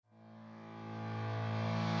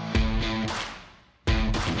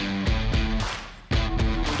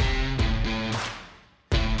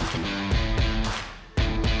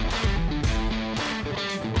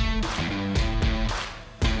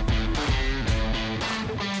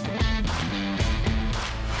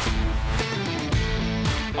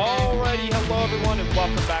Alrighty, hello everyone, and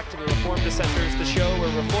welcome back to the Reformed Dissenters, the show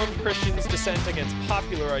where Reformed Christians dissent against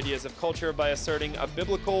popular ideas of culture by asserting a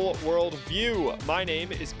biblical worldview. My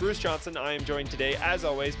name is Bruce Johnson. I am joined today, as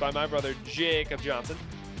always, by my brother Jacob Johnson.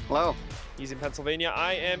 Hello. He's in Pennsylvania.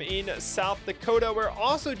 I am in South Dakota. We're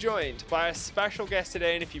also joined by a special guest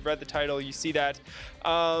today, and if you've read the title, you see that.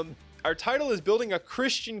 Our title is Building a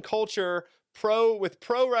Christian Culture with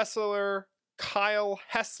pro wrestler Kyle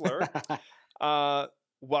Hessler.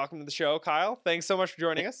 Welcome to the show, Kyle. Thanks so much for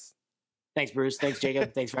joining us. Thanks, Bruce. Thanks,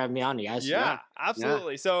 Jacob. Thanks for having me on, you guys. Yeah,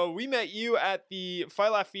 absolutely. Yeah. So we met you at the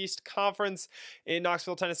Fight Laugh Feast conference in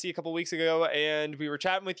Knoxville, Tennessee a couple weeks ago, and we were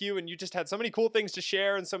chatting with you, and you just had so many cool things to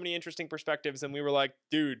share and so many interesting perspectives, and we were like,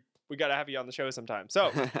 dude, we got to have you on the show sometime.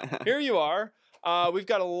 So here you are. We've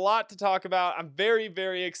got a lot to talk about. I'm very,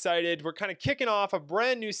 very excited. We're kind of kicking off a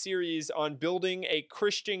brand new series on building a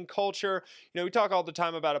Christian culture. You know, we talk all the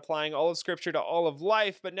time about applying all of Scripture to all of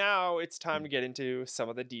life, but now it's time to get into some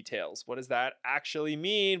of the details. What does that actually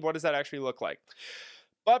mean? What does that actually look like?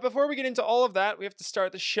 But before we get into all of that, we have to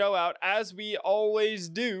start the show out, as we always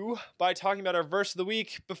do, by talking about our verse of the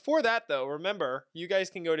week. Before that, though, remember, you guys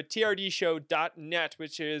can go to trdshow.net,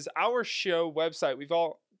 which is our show website. We've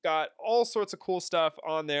all got all sorts of cool stuff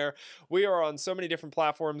on there. We are on so many different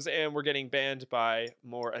platforms, and we're getting banned by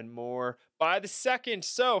more and more by the second.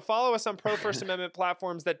 So follow us on pro-First Amendment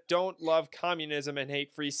platforms that don't love communism and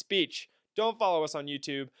hate free speech. Don't follow us on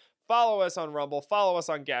YouTube. Follow us on Rumble. Follow us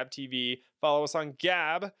on Gab TV. Follow us on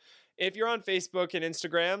Gab. If you're on Facebook and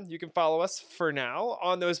Instagram, you can follow us for now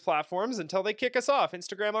on those platforms until they kick us off.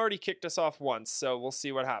 Instagram already kicked us off once, so we'll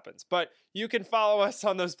see what happens. But you can follow us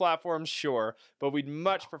on those platforms, sure, but we'd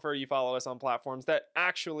much prefer you follow us on platforms that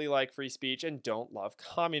actually like free speech and don't love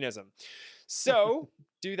communism. So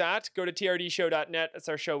do that. Go to trdshow.net. That's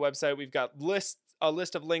our show website. We've got a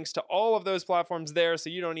list of links to all of those platforms there, so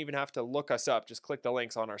you don't even have to look us up. Just click the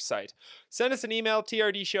links on our site. Send us an email,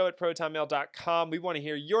 trdshow@protonmail.com. We want to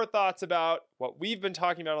hear your thoughts about what we've been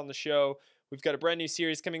talking about on the show. We've got a brand new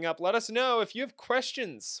series coming up. Let us know if you have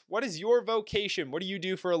questions. What is your vocation? What do you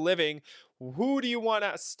do for a living? Who do you want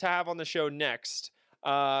us to have on the show next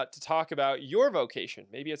to talk about your vocation?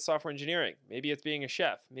 Maybe it's software engineering. Maybe it's being a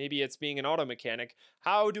chef. Maybe it's being an auto mechanic.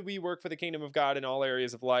 How do we work for the kingdom of God in all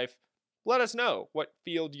areas of life? Let us know what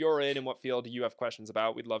field you're in and what field you have questions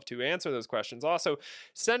about. We'd love to answer those questions. Also,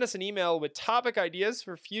 send us an email with topic ideas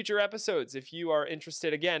for future episodes. If you are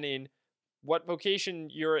interested, again, in what vocation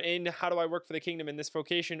you're in, how do I work for the kingdom in this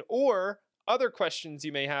vocation, or other questions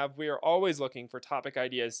you may have, we are always looking for topic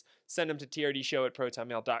ideas. Send them to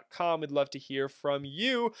trdshow@protonmail.com. We'd love to hear from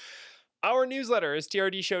you. Our newsletter is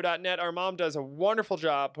trdshow.net. Our mom does a wonderful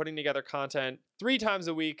job putting together content 3 times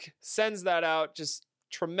a week, sends that out, just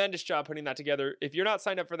tremendous job putting that together. If you're not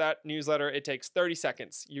signed up for that newsletter, it takes 30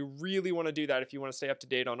 seconds. You really want to do that if you want to stay up to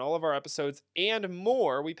date on all of our episodes and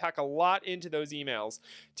more. We pack a lot into those emails.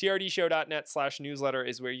 trdshow.net/newsletter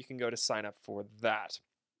is where you can go to sign up for that.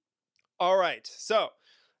 All right. So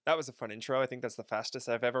that was a fun intro. I think that's the fastest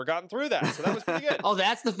I've ever gotten through that. So that was pretty good. Oh,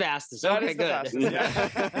 that's the fastest. That okay, is the good. fastest.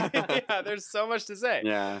 Yeah. Yeah, there's so much to say.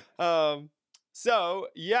 Yeah. So,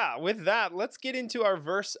 yeah, with that, let's get into our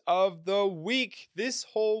verse of the week. This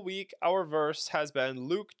whole week, our verse has been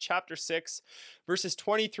Luke chapter 6, verses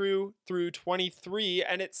 20 through 23,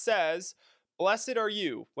 and it says, "Blessed are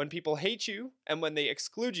you when people hate you, and when they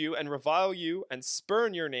exclude you, and revile you, and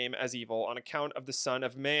spurn your name as evil on account of the Son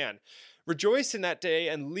of Man. Rejoice in that day,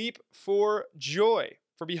 and leap for joy.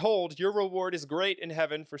 For behold, your reward is great in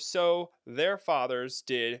heaven, for so their fathers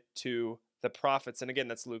did to the prophets." And again,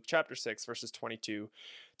 that's Luke chapter 6, verses 22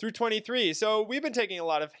 through 23. So we've been taking a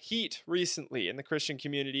lot of heat recently in the Christian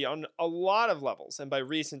community on a lot of levels. And by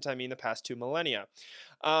recent, I mean the past 2 millennia.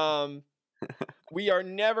 We are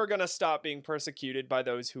never going to stop being persecuted by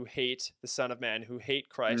those who hate the Son of Man, who hate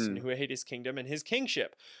Christ, and who hate his kingdom and his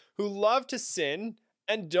kingship, who love to sin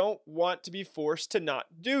and don't want to be forced to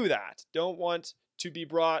not do that, don't want to be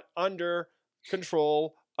brought under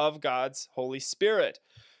control of God's Holy Spirit.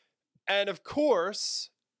 And of course,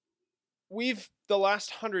 the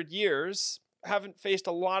last 100 years haven't faced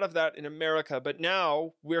a lot of that in America, but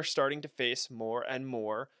now we're starting to face more and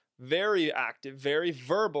more very active, very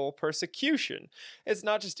verbal persecution. It's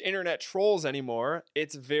not just internet trolls anymore.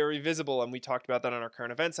 It's very visible, and we talked about that on our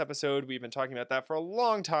current events episode. We've been talking about that for a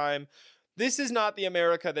long time. This is not the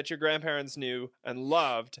America that your grandparents knew and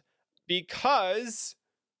loved, because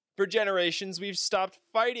for generations we've stopped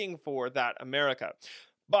fighting for that America.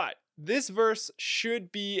 But this verse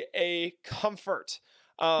should be a comfort.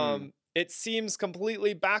 it seems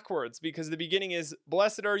completely backwards because the beginning is,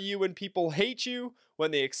 blessed are you when people hate you,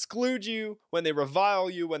 when they exclude you, when they revile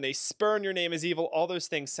you, when they spurn your name as evil. All those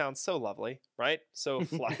things sound so lovely, right? So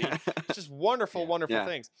fluffy. It's just wonderful, wonderful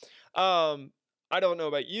things. I don't know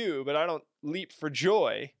about you, but I don't leap for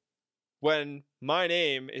joy when my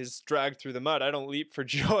name is dragged through the mud. I don't leap for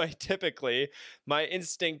joy typically. My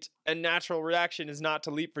instinct and natural reaction is not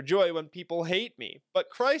to leap for joy when people hate me. But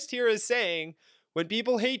Christ here is saying, when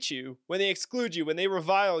people hate you, when they exclude you, when they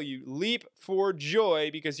revile you, leap for joy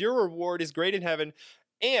because your reward is great in heaven.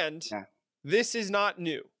 And this is not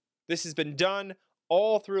new. This has been done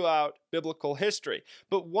all throughout biblical history.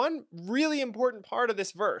 But one really important part of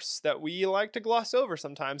this verse that we like to gloss over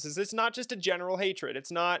sometimes is it's not just a general hatred.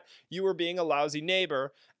 It's not you were being a lousy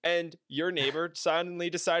neighbor and your neighbor suddenly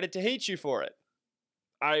decided to hate you for it.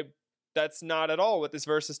 That's not at all what this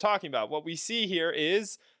verse is talking about. What we see here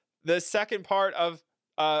is the second part of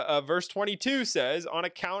verse 22 says, on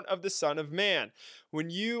account of the Son of Man. When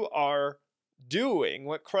you are doing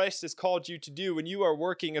what Christ has called you to do, when you are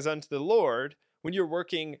working as unto the Lord, when you're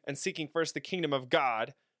working and seeking first the kingdom of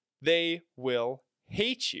God, they will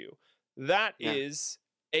hate you. That is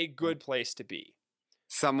a good place to be.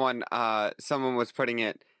 Someone was putting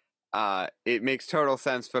it, it makes total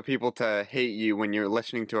sense for people to hate you when you're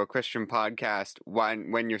listening to a Christian podcast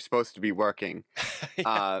when you're supposed to be working.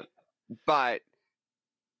 But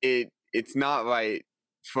it's not right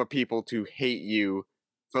for people to hate you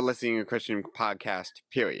for listening to a Christian podcast,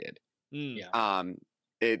 period.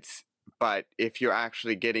 But if you're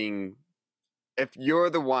actually if you're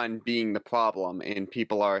the one being the problem and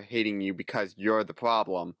people are hating you because you're the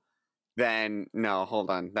problem, then no, hold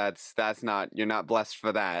on. That's not, you're not blessed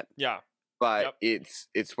for that. Yeah. But it's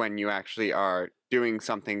when you actually are doing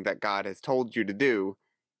something that God has told you to do,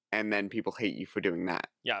 and then people hate you for doing that.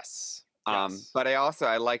 Yes. But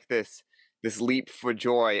I like this leap for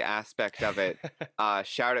joy aspect of it.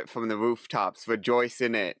 Shout it from the rooftops, rejoice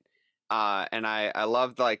in it. And I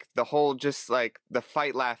love like the whole, just like the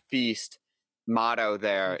fight, laugh, feast motto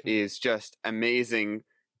there is just amazing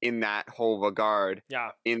in that whole regard. Yeah.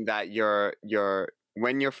 In that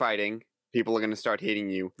when you're fighting, people are going to start hating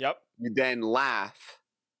you. Yep. You then laugh,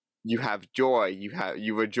 you have joy,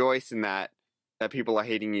 you rejoice in that people are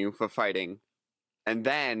hating you for fighting, and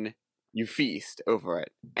then you feast over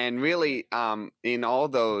it. And really, in all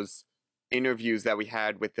those interviews that we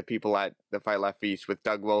had with the people at the Fight Laugh Feast, with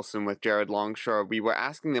Doug Wilson, with Jared Longshore, we were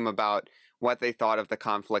asking them about what they thought of the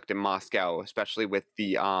conflict in Moscow, especially with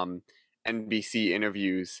the NBC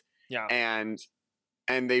interviews. Yeah. And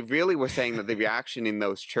they really were saying that the reaction in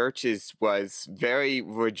those churches was very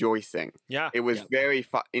rejoicing. Yeah. It was very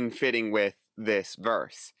in fitting with this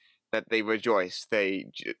verse, that they rejoiced, they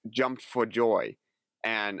jumped for joy.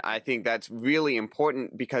 And I think that's really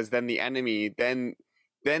important, because then the enemy, then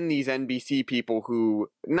these NBC people who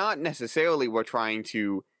not necessarily were trying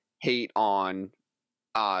to hate on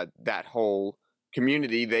that whole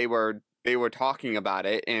community, they were talking about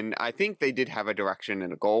it, and I think they did have a direction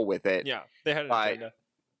and a goal with it. Yeah, they had an agenda.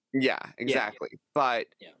 Yeah, exactly. But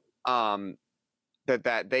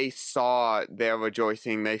that they saw their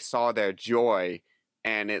rejoicing, they saw their joy,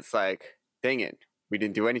 and it's like, dang it, we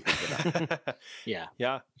didn't do anything for that.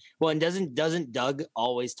 Yeah. Well, and doesn't Doug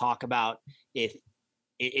always talk about, if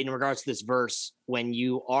in regards to this verse, when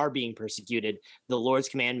you are being persecuted, the Lord's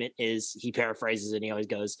commandment is, he paraphrases it and he always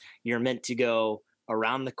goes, you're meant to go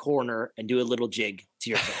around the corner and do a little jig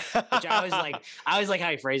to yourself. Which I always like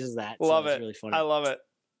how he phrases that. Love so it. It's really funny. I love it.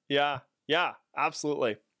 Yeah,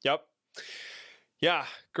 absolutely. Yep. Yeah,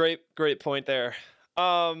 great point there.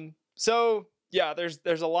 So yeah, there's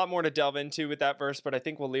a lot more to delve into with that verse, but I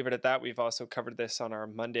think we'll leave it at that. We've also covered this on our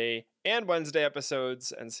Monday and Wednesday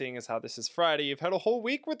episodes, and seeing as how this is Friday, you've had a whole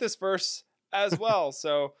week with this verse as well.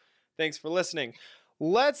 So thanks for listening.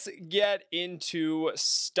 Let's get into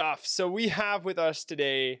stuff. So we have with us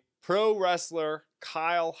today pro wrestler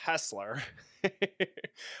Kyle Hessler,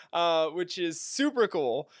 which is super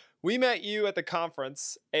cool. We met you at the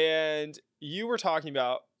conference, and you were talking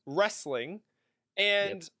about wrestling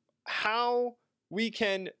and how we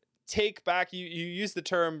can take back, you use the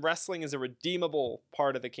term wrestling is a redeemable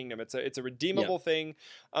part of the kingdom. It's a redeemable thing.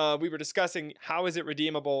 We were discussing, how is it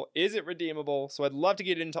redeemable? Is it redeemable? So I'd love to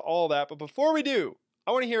get into all that. But before we do,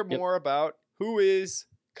 I want to hear more about, who is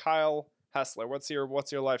Kyle Hessler? What's your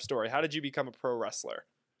life story? How did you become a pro wrestler?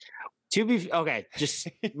 Just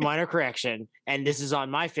minor correction. And this is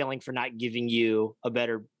on my failing for not giving you a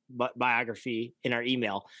better biography in our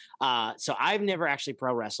email. So I've never actually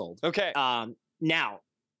pro wrestled. Okay. Now,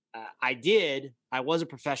 I was a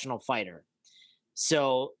professional fighter.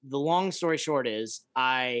 So the long story short is,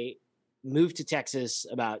 I moved to Texas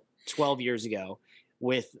about 12 years ago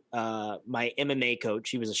with my MMA coach.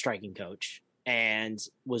 He was a striking coach and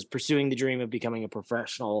was pursuing the dream of becoming a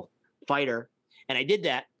professional fighter. And I did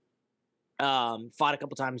that. Fought a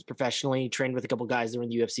couple times professionally, trained with a couple guys that were in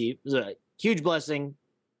the UFC. It was a huge blessing,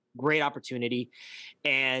 great opportunity.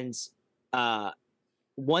 And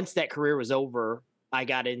once that career was over, I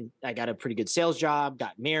got a pretty good sales job,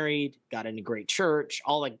 got married, got in a great church,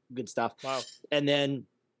 all that good stuff. Wow. And then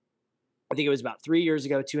I think it was about 3 years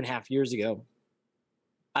ago, 2.5 years ago,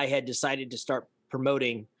 I had decided to start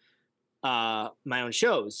promoting my own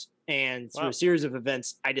shows. And through a series of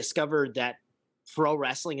events, I discovered that pro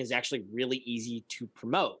wrestling is actually really easy to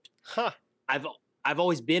promote. Huh. I've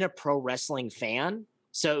always been a pro wrestling fan,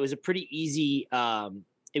 so it was a pretty easy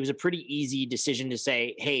decision to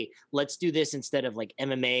say, hey, let's do this instead of like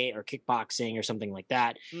MMA or kickboxing or something like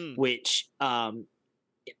that, which on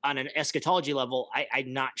an eschatology level,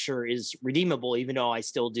 I'm not sure is redeemable, even though I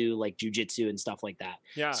still do like jujitsu and stuff like that.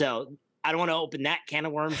 Yeah. So I don't want to open that can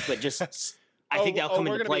of worms, but just I think that'll come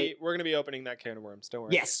into play. We're gonna be opening that can of worms. Don't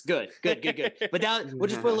worry. Yes, good. But we'll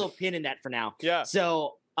just put a little pin in that for now. Yeah.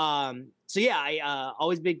 So yeah, I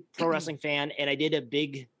always big pro wrestling fan, and I did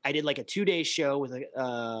like a 2-day show with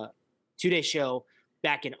a 2-day show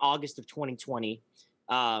back in August of 2020,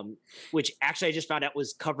 which actually I just found out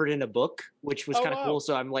was covered in a book, which was kind of cool.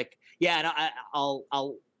 So I'm like, yeah, and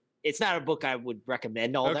I'll. It's not a book I would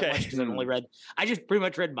recommend all that much because I just pretty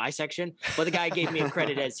much read my section, but the guy gave me a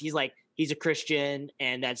credit as he's a Christian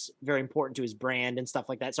and that's very important to his brand and stuff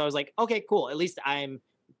like that. So I was like, okay, cool. At least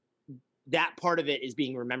that part of it is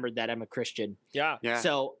being remembered that I'm a Christian. Yeah. Yeah.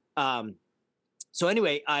 So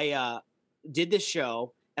anyway, I did this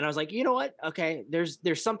show and I was like, you know what? Okay, there's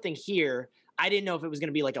something here. I didn't know if it was going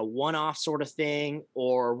to be like a one-off sort of thing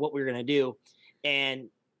or what we were going to do. And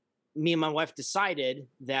me and my wife decided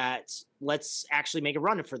that let's actually make a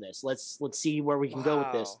run for this. Let's see where we can go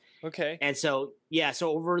with this. Okay. And so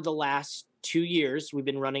over the last 2 years, we've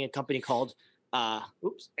been running a company called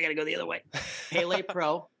oops, I gotta go the other way. Pele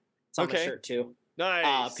Pro. It's on my shirt too.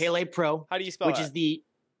 Nice. Pele Pro. How do you spell which that?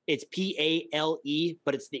 It's PALE,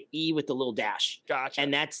 but it's the E with the little dash. Gotcha.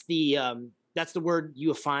 And that's the word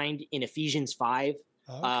you find in Ephesians 5.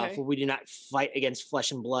 For we do not fight against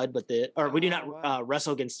flesh and blood, we do not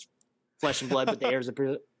wrestle against flesh and blood, but the heirs of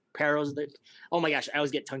perils. Oh my gosh, I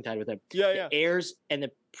always get tongue tied with them. Yeah. The heirs and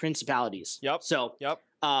the principalities. Yep. So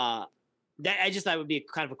that I just thought would be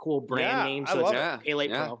kind of a cool brand name. So it's Pele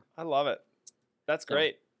Pro. I love it. That's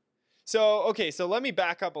great. So let me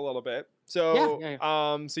back up a little bit. So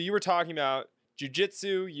so you were talking about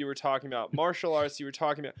jiu-jitsu, you were talking about martial arts, you were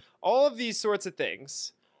talking about all of these sorts of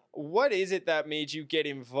things. What is it that made you get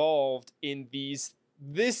involved in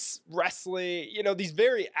this wrestling, these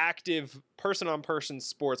very active person-on-person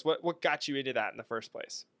sports? What got you into that in the first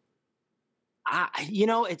place?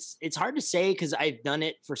 It's hard to say because I've done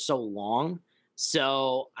it for so long.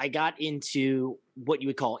 So I got into what you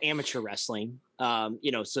would call amateur wrestling,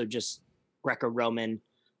 so just Greco-Roman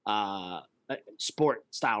sport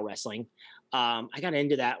style wrestling. I got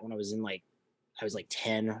into that when I was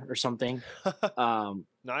 10 or something.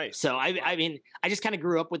 Nice. So I mean, I just kind of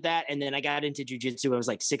grew up with that. And then I got into jujitsu. I was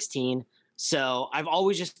like 16. So I've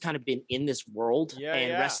always just kind of been in this world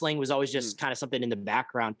wrestling was always just kind of something in the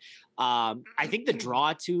background. I think the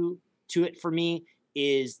draw to it for me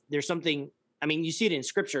is there's something, I mean, you see it in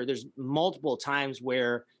scripture. There's multiple times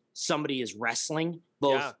where somebody is wrestling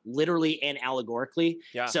both literally and allegorically.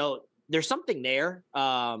 Yeah. So there's something there.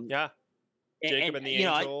 Jacob and the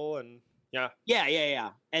angel and Yeah.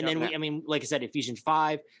 And then like I said, Ephesians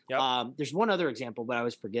 5. Yep. There's one other example, but I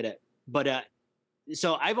always forget it. But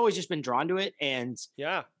so I've always just been drawn to it. And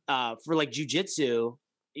for like jujitsu,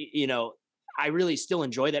 I really still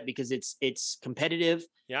enjoy that because it's competitive.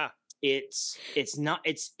 Yeah. It's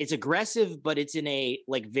aggressive, but it's in a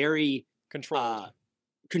like very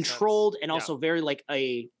controlled and also very like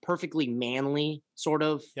a perfectly manly sort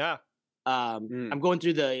of. Yeah. I'm going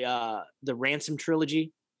through the Ransom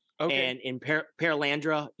trilogy. Okay. And in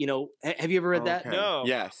Paralandra, have you ever read that? No.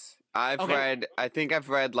 Yes. I think I've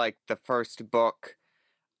read like the first book.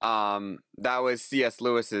 That was C.S.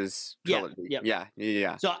 Lewis's trilogy.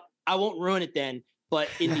 Yeah. So I won't ruin it then, but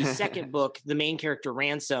in the second book, the main character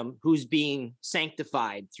Ransom, who's being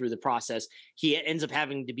sanctified through the process, he ends up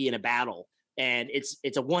having to be in a battle. And it's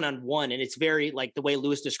a one-on-one, and it's very like the way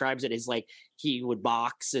Lewis describes it is like he would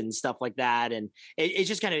box and stuff like that. And it's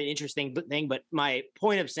just kind of an interesting thing. But my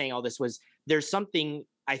point of saying all this was there's something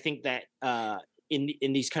I think that in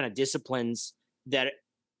these kind of disciplines that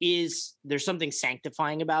there's something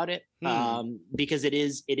sanctifying about it because it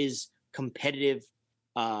is competitive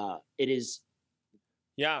it is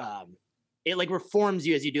Yeah. it like reforms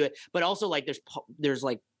you as you do it, but also like there's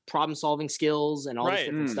like problem solving skills and all this Right.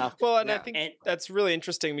 different stuff. Well, and I Yeah. think And that's really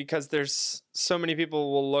interesting because there's so many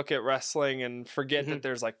people will look at wrestling and forget that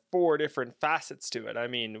there's like 4 different facets to it. I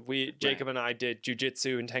mean, Jacob and I did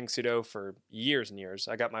jujitsu and tang sudo for years and years.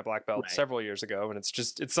 I got my black belt Right. several years ago, and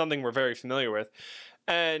it's something we're very familiar with.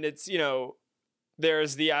 And it's,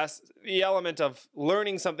 there's the element of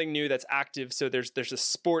learning something new that's active. So there's a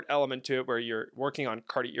sport element to it where you're working on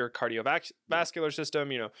your cardiovascular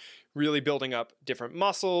system, really building up different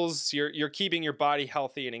muscles. You're keeping your body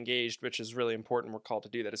healthy and engaged, which is really important. We're called to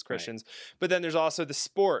do that as Christians. Right. But then there's also the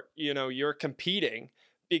sport, you're competing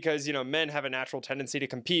because, men have a natural tendency to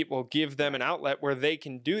compete. We'll give them an outlet where they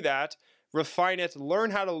can do that, refine it,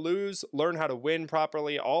 learn how to lose, learn how to win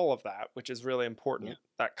properly, all of that, which is really important,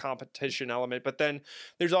 that competition element. But then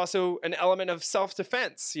there's also an element of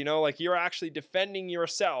self-defense, like you're actually defending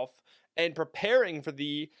yourself and preparing for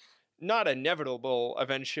the not inevitable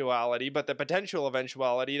eventuality, but the potential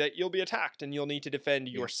eventuality that you'll be attacked and you'll need to defend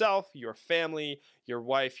yourself, your family, your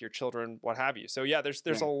wife, your children, what have you. So yeah,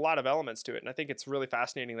 there's a lot of elements to it. And I think it's really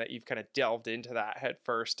fascinating that you've kind of delved into that head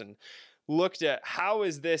first and looked at how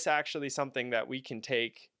is this actually something that we can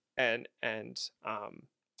take and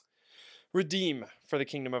redeem for the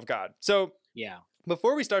kingdom of God. So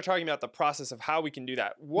before we start talking about the process of how we can do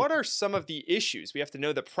that, what are some of the issues? We have to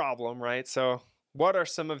know the problem, right? So what are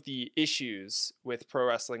some of the issues with pro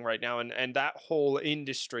wrestling right now and that whole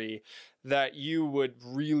industry that you would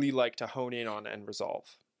really like to hone in on and resolve?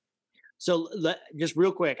 So just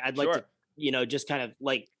real quick, I'd like to just kind of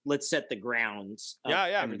like, let's set the grounds of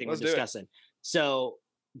everything we're discussing. So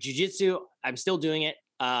jiu-jitsu, I'm still doing it.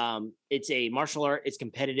 It's a martial art. It's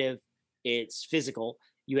competitive. It's physical.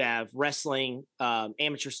 You have wrestling,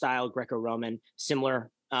 amateur style, Greco-Roman,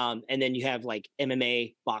 similar. And then you have like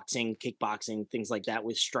MMA, boxing, kickboxing, things like that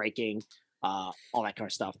with striking, all that kind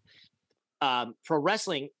of stuff. Pro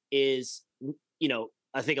wrestling is,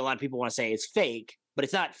 I think a lot of people want to say it's fake, but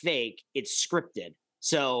it's not fake. It's scripted.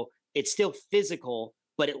 So it's still physical,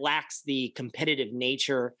 but it lacks the competitive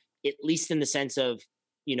nature, at least in the sense of,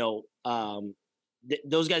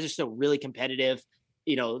 those guys are still really competitive,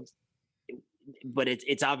 but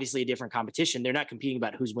it's obviously a different competition. They're not competing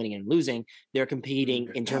about who's winning and losing. They're competing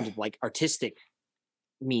in terms of like artistic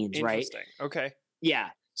means, right? Okay. Yeah.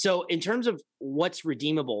 So in terms of what's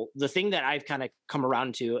redeemable, the thing that I've kind of come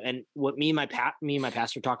around to, and what me and my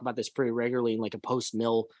pastor talk about this pretty regularly in like a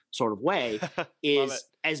post-mill sort of way, is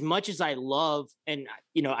as much as I love, and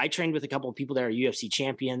I trained with a couple of people that are UFC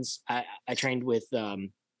champions. I trained with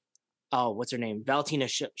what's her name? Valentina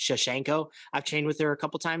Shevchenko. I've trained with her a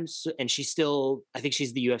couple times, and she's still, I think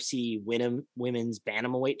she's the UFC women's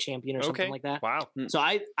bantamweight champion or something like that. Wow. So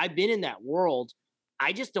I've been in that world.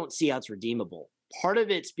 I just don't see how it's redeemable. Part of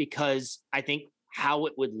it's because I think how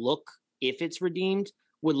it would look if it's redeemed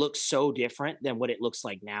would look so different than what it looks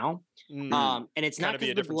like now. And it's not be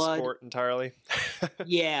a different blood, sport entirely.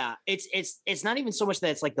 Yeah, it's not even so much that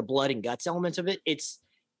it's like the blood and guts element of it. It's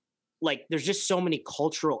like there's just so many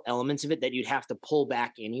cultural elements of it that you'd have to pull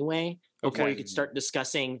back anyway before you could start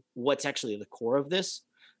discussing what's actually the core of this.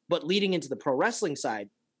 But leading into the pro wrestling side,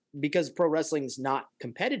 because pro wrestling is not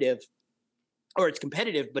competitive, or it's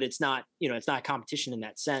competitive, but it's not, it's not a competition in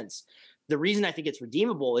that sense. The reason I think it's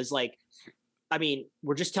redeemable is like, I mean,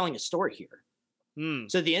 we're just telling a story here.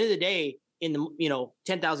 So at the end of the day, in the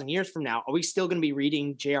 10,000 years from now, are we still going to be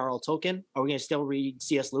reading J.R.R. Tolkien? Are we going to still read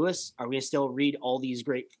C.S. Lewis? Are we going to still read all these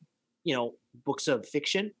great, books of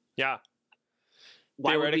fiction? Yeah.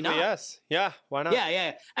 Why would we not? Yes. Yeah. Why not?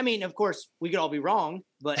 Yeah. I mean, of course, we could all be wrong,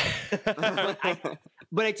 but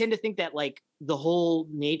but I tend to think that like the whole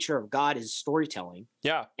nature of God is storytelling.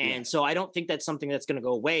 Yeah. And so I don't think that's something that's going to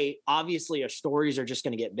go away. Obviously, our stories are just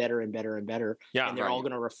going to get better and better and better. Yeah. And they're all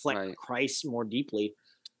going to reflect Christ more deeply.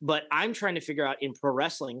 But I'm trying to figure out in pro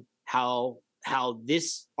wrestling how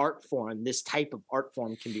this art form, this type of art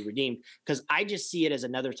form can be redeemed. Because I just see it as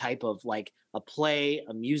another type of like a play,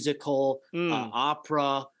 a musical,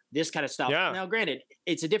 opera, this kind of stuff. Yeah. Now, granted,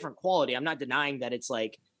 it's a different quality. I'm not denying that it's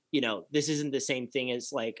like, this isn't the same thing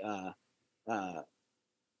as like, I'm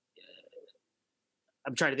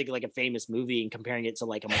trying to think of like a famous movie and comparing it to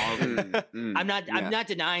like a Marvel. I'm not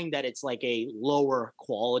denying that it's like a lower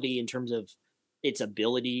quality in terms of its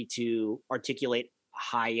ability to articulate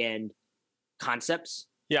high-end concepts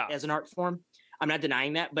as an art form. I'm not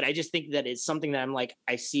denying that, but I just think that it's something that I'm like,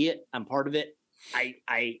 I see it, I'm part of it.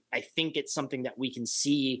 I think it's something that we can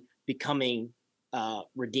see becoming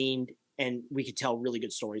redeemed, and we could tell really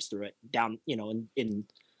good stories through it down, in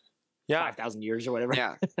 5,000 years or whatever.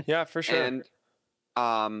 Yeah. Yeah, for sure. And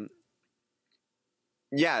um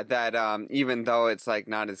yeah, that even though it's like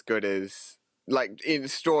not as good as like in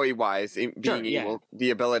story wise, being able the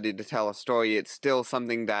ability to tell a story, it's still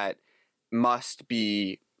something that must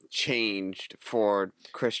be changed for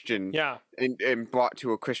Christian and brought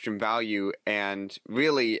to a Christian value. And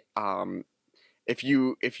really, if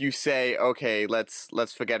you say, okay, let's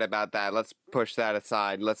forget about that, let's push that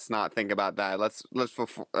aside, let's not think about that,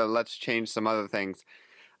 let's change some other things,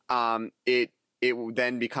 it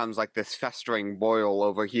then becomes like this festering boil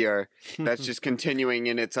over here that's just continuing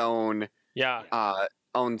in its own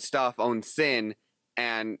own stuff, own sin,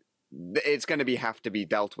 and it's going to have to be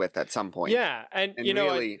dealt with at some point. Yeah, and you know,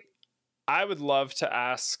 really, I would love to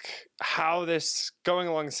ask how this, going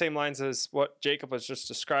along the same lines as what Jacob was just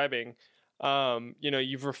describing, you know,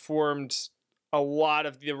 you've reformed a lot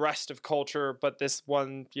of the rest of culture, but this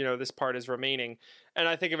one, you know, this part is remaining. And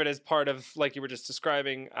I think of it as part of, like you were just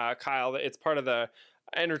describing, Kyle, it's part of the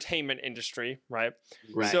entertainment industry, right?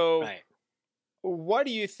 So what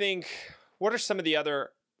do you think, what are some of the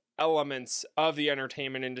other elements of the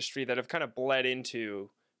entertainment industry that have kind of bled into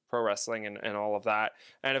pro wrestling and all of that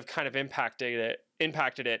and have kind of impacted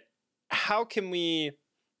it? What can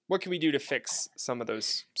we do to fix some of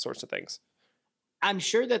those sorts of things? I'm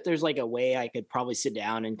sure that there's like a way I could probably sit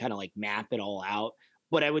down and kind of like map it all out.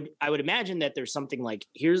 But I would imagine that there's something like,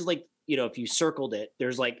 here's like, you know, if you circled it,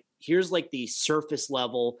 there's like, here's like the surface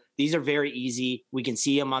level. These are very easy. We can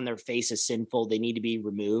see them on their face as sinful. They need to be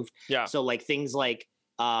removed. Yeah. So like things like,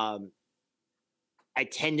 I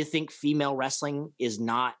tend to think female wrestling is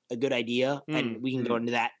not a good idea. And we can go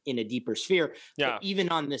into that in a deeper sphere. Yeah. But even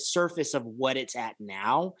on the surface of what it's at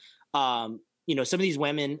now, you know, some of these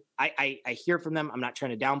women, I hear from them. I'm not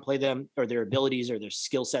trying to downplay them or their abilities or their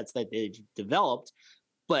skill sets that they've developed.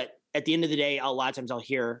 But at the end of the day, a lot of times I'll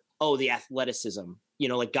hear, oh, the athleticism, you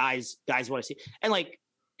know, like guys want to see, and like,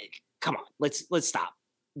 come on, let's stop.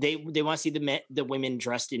 They want to see the women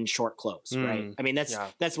dressed in short clothes, right? I mean,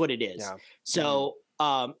 that's what it is. Yeah. So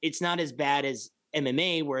it's not as bad as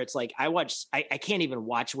MMA, where it's like I can't even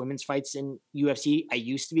watch women's fights in UFC. I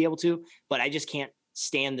used to be able to, but I just can't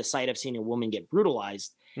stand the sight of seeing a woman get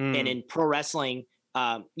brutalized. And in pro wrestling,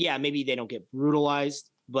 maybe they don't get brutalized,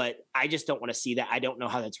 but I just don't want to see that. I don't know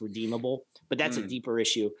how that's redeemable, but that's a deeper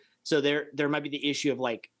issue. So there might be the issue of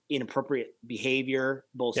like inappropriate behavior,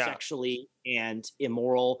 both sexually and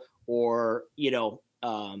immoral, or, you know,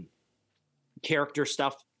 character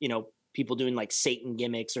stuff, you know, people doing like Satan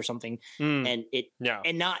gimmicks or something, and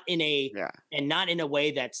not in a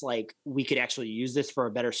way that's like, we could actually use this for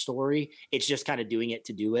a better story. It's just kind of doing it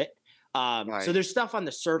to do it. So there's stuff on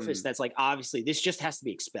the surface that's like, obviously this just has to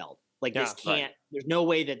be expelled. Like this can't, there's no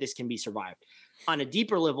way that this can be survived. On a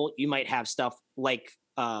deeper level, you might have stuff like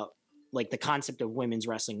the concept of women's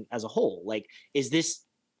wrestling as a whole. Like, is this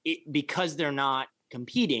because they're not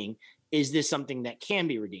competing, is this something that can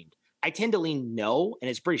be redeemed? I tend to lean no, and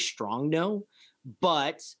it's pretty strong no,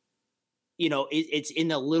 but you know, it's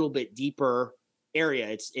in a little bit deeper area.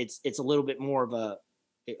 It's a little bit more of a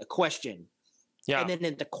question. Yeah. And then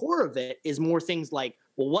at the core of it is more things like,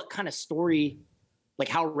 well, what kind of story, like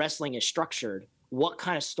how wrestling is structured, what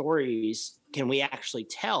kind of stories can we actually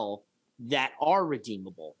tell that are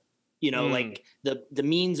redeemable? You know, like the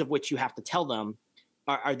means of which you have to tell them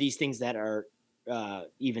are these things that are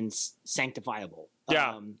even sanctifiable. So like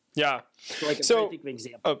I'm trying to think of an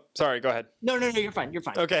example. Oh, sorry. Go ahead. No, you're fine. You're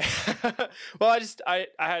fine. Okay. Well, I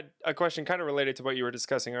had a question kind of related to what you were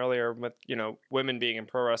discussing earlier with, you know, women being in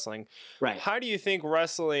pro wrestling. Right. How do you think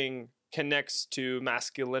wrestling connects to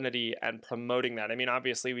masculinity and promoting that? I mean,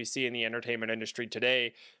 obviously we see in the entertainment industry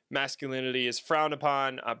today, masculinity is frowned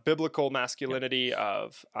upon, biblical masculinity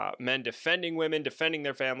of men defending women, defending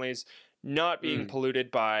their families, not being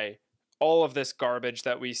polluted by all of this garbage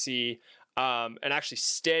that we see, and actually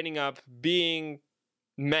standing up, being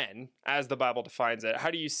men as the Bible defines it.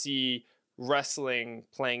 How do you see wrestling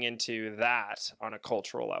playing into that on a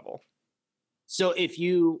cultural level? So if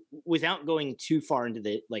you, without going too far into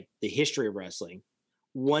the history of wrestling,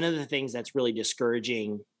 one of the things that's really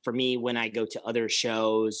discouraging for me when I go to other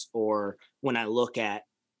shows or when I look at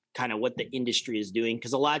kind of what the industry is doing,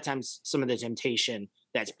 because a lot of times some of the temptation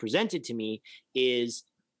that's presented to me is,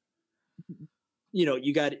 you know,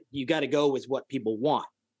 you got to go with what people want.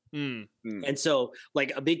 And so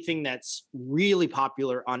like a big thing that's really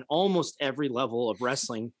popular on almost every level of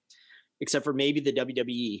wrestling, except for maybe the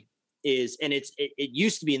WWE, is, and it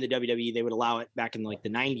used to be in the WWE, they would allow it back in like the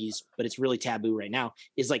 90s, but it's really taboo right now,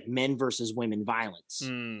 is like men versus women violence.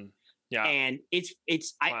 Yeah. And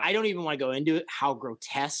I don't even want to go into it, how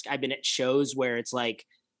grotesque. I've been at shows where it's like,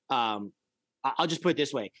 I'll just put it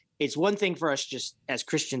this way. it's one thing for us just as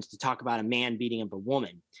Christians to talk about a man beating up a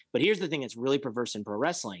woman. But here's the thing that's really perverse in pro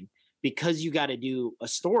wrestling, because you got to do a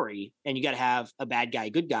story and you got to have a bad guy,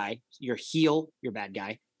 good guy, your heel, your bad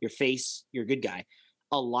guy, your face, your good guy.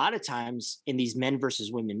 A lot of times in these men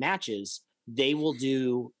versus women matches, they will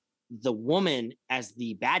do the woman as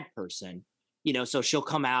the bad person, so she'll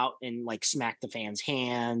come out and like smack the fan's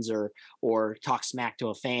hands or talk smack to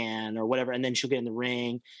a fan or whatever. And then she'll get in the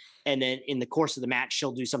ring. And then in the course of the match,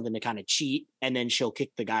 she'll do something to kind of cheat. And then she'll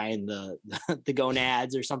kick the guy in the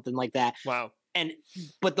gonads or something like that. Wow.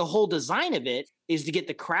 But the whole design of it is to get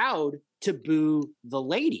the crowd to boo the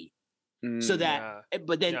lady. So that,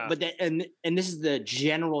 but then, and this is the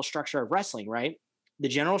general structure of wrestling, right? The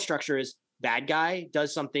general structure is bad guy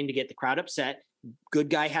does something to get the crowd upset. Good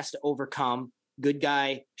guy has to overcome. Good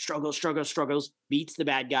guy struggles, beats the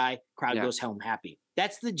bad guy. Crowd goes home happy.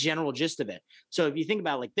 That's the general gist of it. So if you think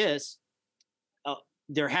about it like this,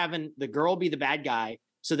 they're having the girl be the bad guy,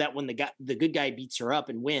 so that when the good guy beats her up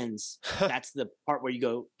and wins, that's the part where you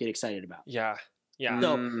go get excited about. Yeah.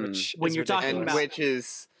 So when you're talking about,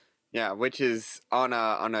 which is on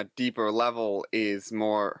a deeper level is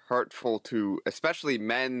more hurtful to especially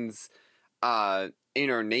men's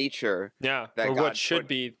inner nature. Yeah. That or God what should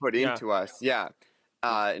be put into us. Yeah.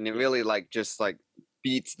 And it really just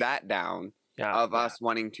beats that down of us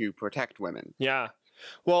wanting to protect women. Yeah.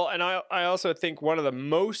 Well, and I also think one of the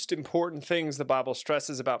most important things the Bible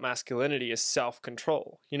stresses about masculinity is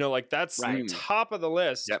self-control. That's top of the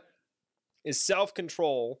list. Yep. Is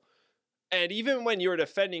self-control. And even when you're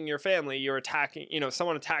defending your family, you're attacking,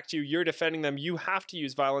 someone attacked you, you're defending them, you have to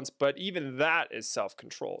use violence, but even that is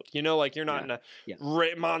self-controlled. You're not in a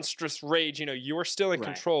monstrous rage, you're still in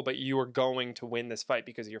control, but you are going to win this fight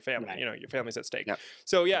because of your family, your family's at stake. Yep.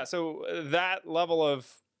 So that level of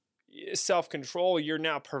self-control, you're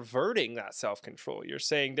now perverting that self-control. You're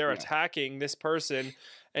saying they're attacking this person,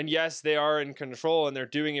 and yes, they are in control and they're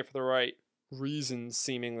doing it for the right reasons,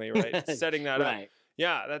 seemingly, right? Setting that up.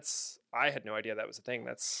 Yeah, I had no idea that was a thing.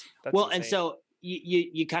 That's well, insane. And so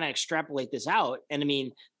you kind of extrapolate this out, and I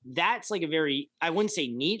mean that's like a very, I wouldn't say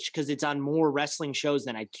niche because it's on more wrestling shows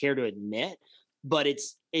than I'd care to admit, but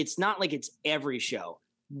it's not like it's every show,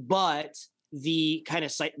 but the kind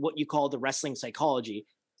of what you call the wrestling psychology,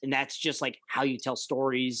 and that's just like how you tell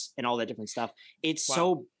stories and all that different stuff. It's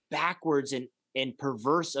so backwards and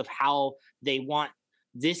perverse of how they want,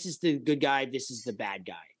 this is the good guy, this is the bad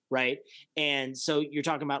guy. Right. And so you're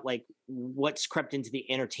talking about like what's crept into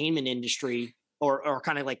the entertainment industry or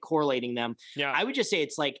kind of like correlating them. Yeah. I would just say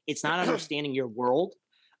it's like, it's not understanding your world.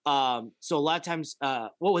 So a lot of times,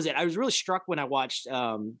 what was it? I was really struck when I watched,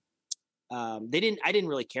 I didn't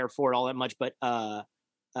really care for it all that much, but the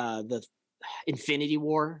Infinity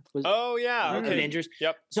War was Avengers.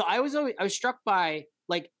 Yep. So I was struck by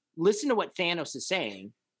like, listen to what Thanos is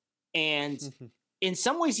saying. And in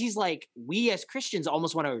some ways, he's like, we as Christians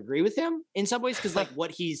almost want to agree with him in some ways, because like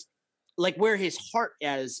what he's like, where his heart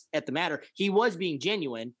is at the matter, he was being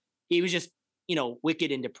genuine. He was just,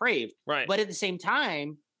 wicked and depraved. Right. But at the same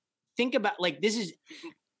time, think about like, this is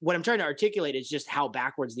what I'm trying to articulate is just how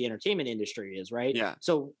backwards the entertainment industry is. Right. Yeah.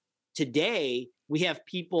 So today we have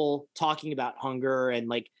people talking about hunger, and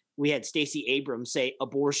like we had Stacey Abrams say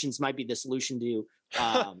abortions might be the solution to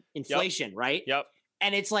inflation. Right. Yep.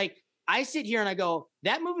 And it's like, I sit here and I go,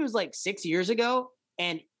 that movie was like 6 years ago.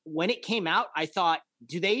 And when it came out, I thought,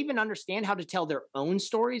 do they even understand how to tell their own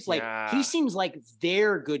stories? Like he seems like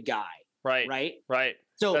their good guy. Right. Right. Right.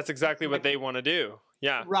 So that's exactly what they want to do.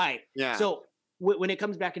 Yeah. Right. Yeah. So when it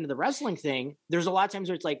comes back into the wrestling thing, there's a lot of times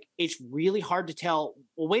where it's like, it's really hard to tell,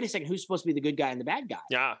 well, wait a second, who's supposed to be the good guy and the bad guy?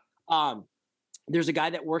 Yeah. There's a guy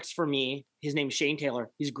that works for me. His name is Shane Taylor.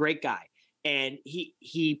 He's a great guy. And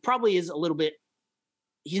he probably is a little bit,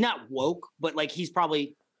 he's not woke, but like he's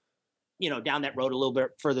probably, down that road a little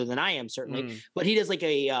bit further than I am, certainly. But he does like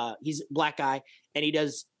he's a black guy, and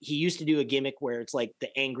he used to do a gimmick where it's like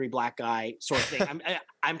the angry black guy sort of thing.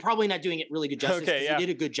 I'm probably not doing it really good justice because he did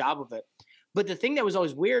a good job of it. But the thing that was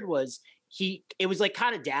always weird was it was like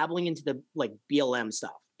kind of dabbling into the like BLM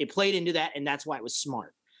stuff. It played into that, and that's why it was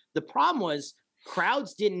smart. The problem was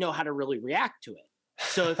crowds didn't know how to really react to it.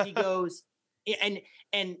 So if he goes and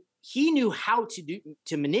he knew how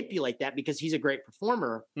to manipulate that because he's a great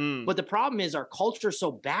performer. But the problem is our culture is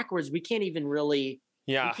so backwards. We can't even really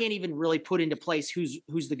put into place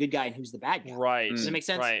who's the good guy and who's the bad guy. Right. Does that make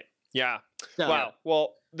sense? Right. Yeah. So, wow.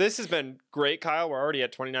 Well, this has been great, Kyle. We're already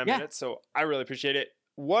at 29 minutes, so I really appreciate it.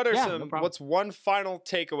 What are what's one final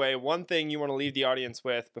takeaway, one thing you want to leave the audience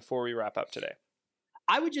with before we wrap up today?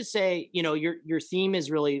 I would just say, your theme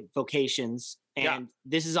is really vocations. And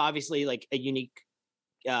this is obviously like a unique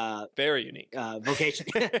Very unique. vocation.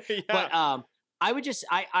 Yeah. But I would just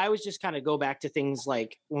I was just kind of go back to things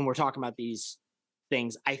like when we're talking about these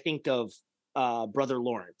things, I think of Brother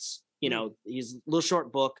Lawrence. You know, he's a little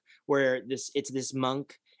short book where it's this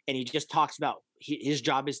monk, and he just talks about his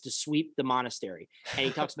job is to sweep the monastery, and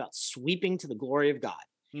he talks about sweeping to the glory of God,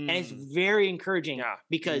 and it's very encouraging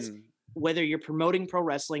because whether you're promoting pro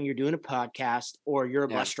wrestling, you're doing a podcast, or you're a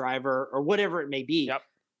bus driver, or whatever it may be,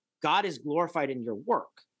 God is glorified in your work.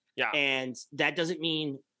 Yeah, and that doesn't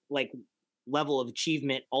mean like level of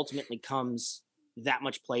achievement ultimately comes that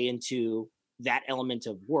much play into that element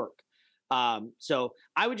of work. So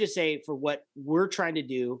I would just say for what we're trying to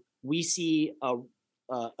do, we see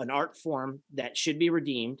an art form that should be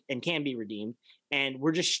redeemed and can be redeemed, and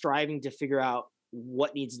we're just striving to figure out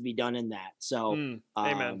what needs to be done in that. So,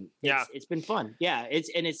 amen. It's been fun. Yeah,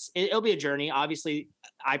 it'll be a journey. Obviously,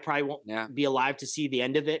 I probably won't be alive to see the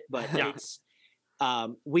end of it, but it's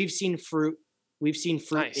we've seen fruit. We've seen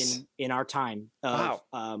fruit in our time of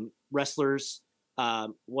wrestlers.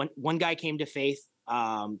 One guy came to faith.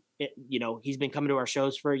 He's been coming to our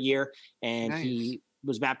shows for a year, and he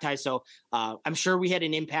was baptized. So I'm sure we had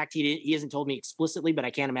an impact. He hasn't told me explicitly, but I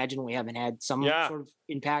can't imagine we haven't had some sort of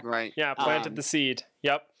impact. Right. Yeah. Planted the seed.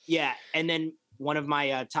 Yep. Yeah. And then one of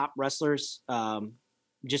my top wrestlers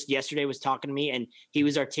just yesterday was talking to me, and he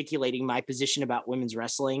was articulating my position about women's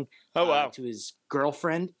wrestling to his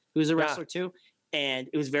girlfriend, who's a wrestler too. And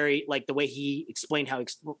it was very, like, the way he explained how he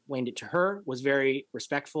explained it to her was very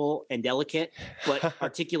respectful and delicate, but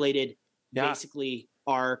articulated basically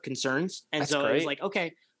our concerns. And so it was like,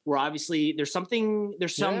 okay, we're obviously, there's some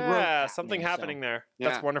growth happening there.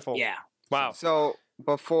 That's wonderful. Yeah. Wow. So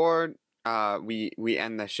before we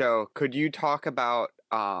end the show, could you talk about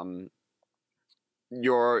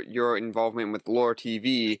your involvement with Lore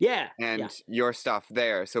TV and your stuff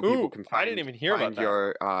there, so people can find, I didn't even hear about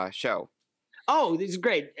your show? Oh, this is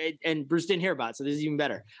great. And Bruce didn't hear about it, so this is even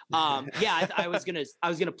better. I was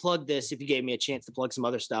gonna plug this if you gave me a chance to plug some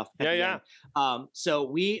other stuff. So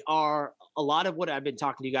we are, a lot of what I've been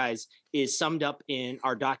talking to you guys is summed up in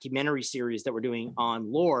our documentary series that we're doing on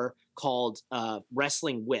Lore called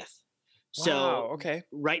Wrestling With. So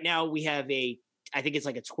right now we have I think it's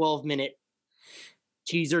like a 12-minute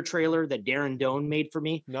teaser trailer that Darren Doan made for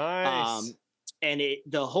me. Nice. And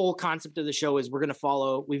the whole concept of the show is we're going to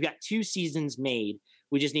follow. We've got 2 seasons made.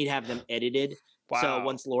 We just need to have them edited. Wow. So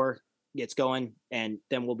once Lore gets going, and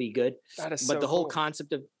then we'll be good. That is but so the whole cool.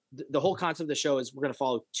 concept of the show is we're going to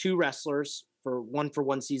follow 2 wrestlers for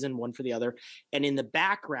one season, one for the other. And in the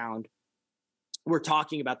background, we're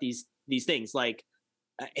talking about these things like,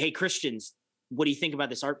 hey, Christians, what do you think about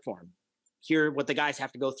this art form? Here, what the guys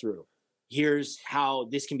have to go through. Here's how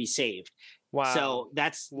this can be saved. Wow. So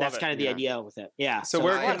that's kind of the idea with it. Yeah. So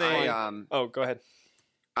where can they? Go ahead.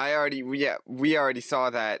 We already saw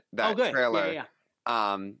that trailer.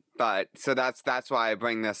 Yeah. But so that's why I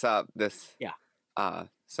bring this up.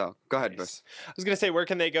 So go ahead, Bruce. I was gonna say, where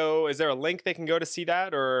can they go? Is there a link they can go to see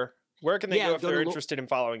that, or where can they go if they're interested in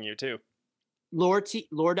following you too?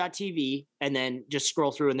 Lore.tv, and then just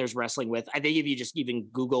scroll through, and there's Wrestling With. I think if you just even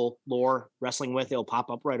Google Lore Wrestling With, it'll pop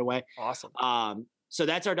up right away. Awesome. So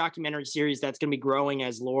that's our documentary series that's going to be growing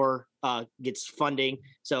as Lore gets funding.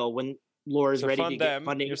 So when Lore is ready to get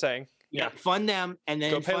funding, you're saying, fund them and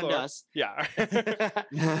then fund Lore. us. Yeah.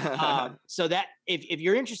 So that if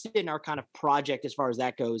you're interested in our kind of project as far as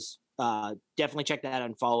that goes, definitely check that out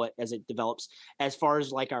and follow it as it develops. As far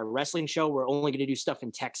as like our wrestling show, we're only going to do stuff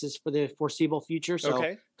in Texas for the foreseeable future.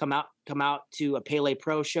 So come out to a Pele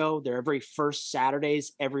Pro show. They're every first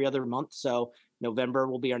Saturdays every other month. So November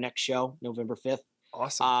will be our next show, November 5th.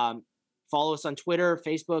 Awesome. Follow us on Twitter,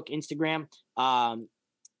 Facebook, Instagram,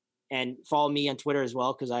 and follow me on Twitter as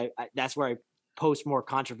well, because I that's where I post more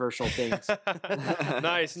controversial things.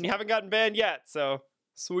 Nice. And you haven't gotten banned yet, so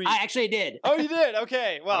sweet. I actually did. Oh, you did?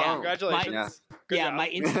 Okay. Well, congratulations. My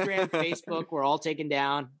Instagram, Facebook were all taken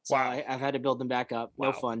down. So I've had to build them back up.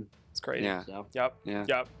 No fun. It's crazy. Yeah. So.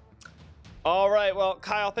 Yep. All right. Well,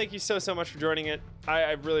 Kyle, thank you so much for joining it.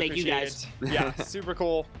 I really appreciate it. Yeah, super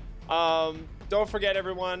cool. Don't forget,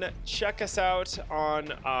 everyone, check us out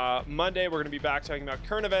on Monday. We're going to be back talking about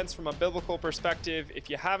current events from a biblical perspective. If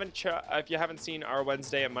you haven't seen our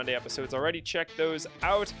Wednesday and Monday episodes already, check those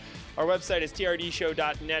out. Our website is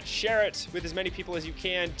trdshow.net. Share it with as many people as you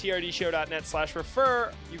can.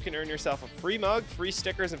 trdshow.net/refer. You can earn yourself a free mug, free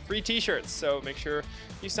stickers, and free t-shirts. So make sure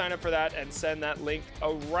you sign up for that and send that link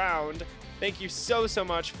around. Thank you so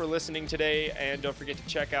much for listening today. And don't forget to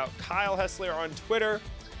check out Kyle Hessler on Twitter.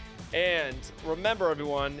 And remember,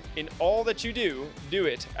 everyone, in all that you do, do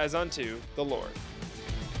it as unto the Lord.